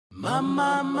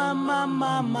Mama, mama,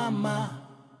 mama, mama,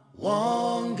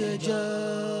 Wangkaja.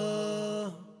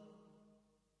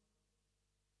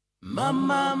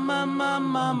 Mama, mama,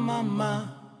 mama,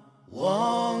 mama,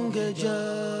 Wangkaja.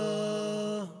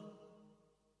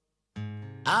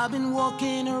 I've been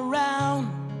walking around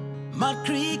Mud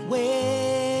Creek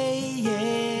Way,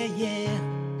 yeah, yeah.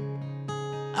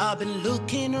 I've been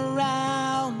looking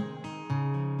around.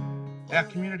 Our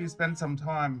community spent some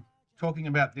time talking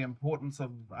about the importance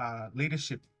of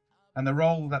leadership and the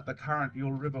role that the current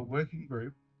Yule River Working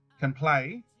Group can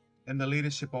play in the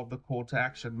leadership of the call to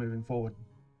action moving forward.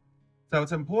 So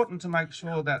it's important to make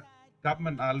sure that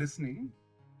government are listening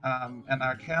and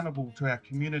are accountable to our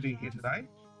community here today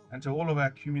and to all of our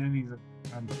communities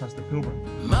across the Pilbara.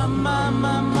 Mama,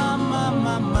 mama, mama,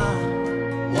 mama,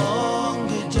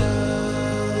 Wangkaja.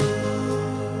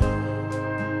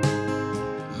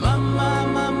 Mama,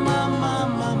 mama, mama,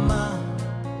 mama,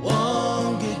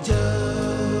 Wangkaja.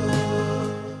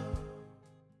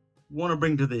 Want to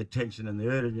bring to the attention and the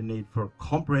urgent need for a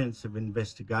comprehensive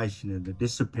investigation into the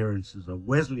disappearances of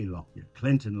Wesley Lockyer,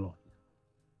 Clinton Lockyer,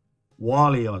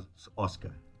 Wiley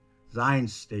Oscar, Zane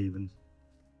Stevens,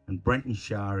 and Brenton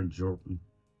Shah and Jordan,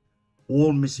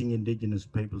 all missing Indigenous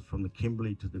peoples from the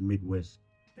Kimberley to the Midwest.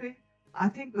 I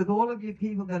think with all of you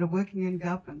people that are working in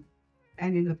government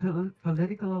and in the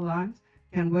political alliance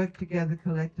can work together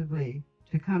collectively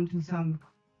to come to some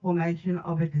formation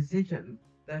of a decision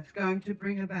that's going to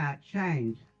bring about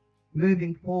change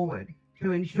moving forward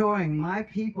to ensuring my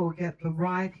people get the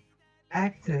right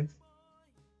access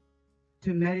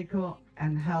to medical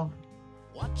and health.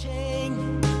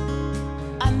 Watching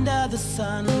under the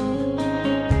sun,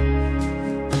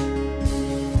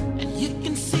 and you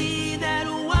can see that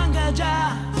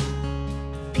Wangkaja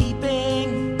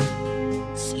peeping,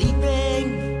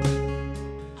 sleeping.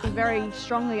 We're very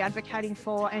strongly advocating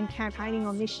for and campaigning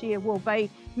on this year will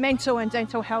be mental and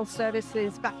dental health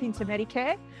services back into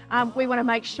Medicare. We want to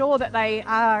make sure that they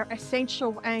are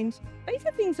essential, and these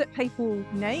are things that people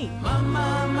need.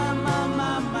 Mama, mama,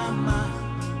 mama, mama,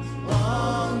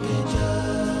 Wangkaja.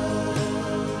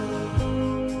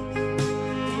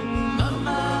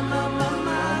 Mama, mama,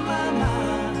 mama, mama,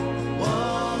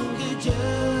 Wangkaja.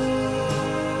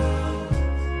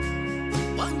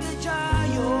 Wangkaja,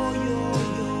 yo, yo,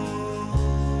 yo.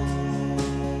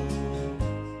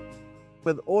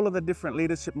 With all of the different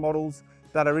leadership models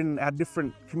that are in our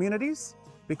different communities,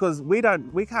 because we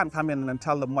can't come in and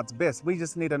tell them what's best. We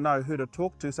just need to know who to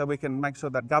talk to so we can make sure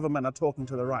that government are talking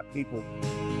to the right people.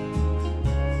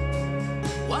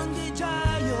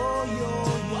 Wangkaja, yo, yo,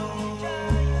 yo.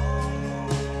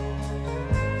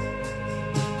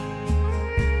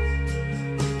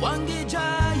 Wangkaja,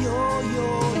 yo, yo,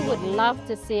 We yo. would love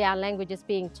to see our languages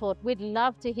being taught. We'd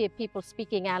love to hear people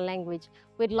speaking our language.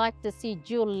 We'd like to see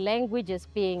dual languages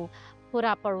being put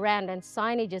up around and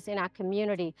signages in our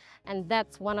community. And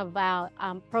that's one of our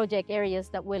project areas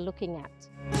that we're looking at.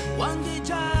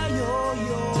 Wangkaja, yo,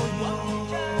 yo, yo.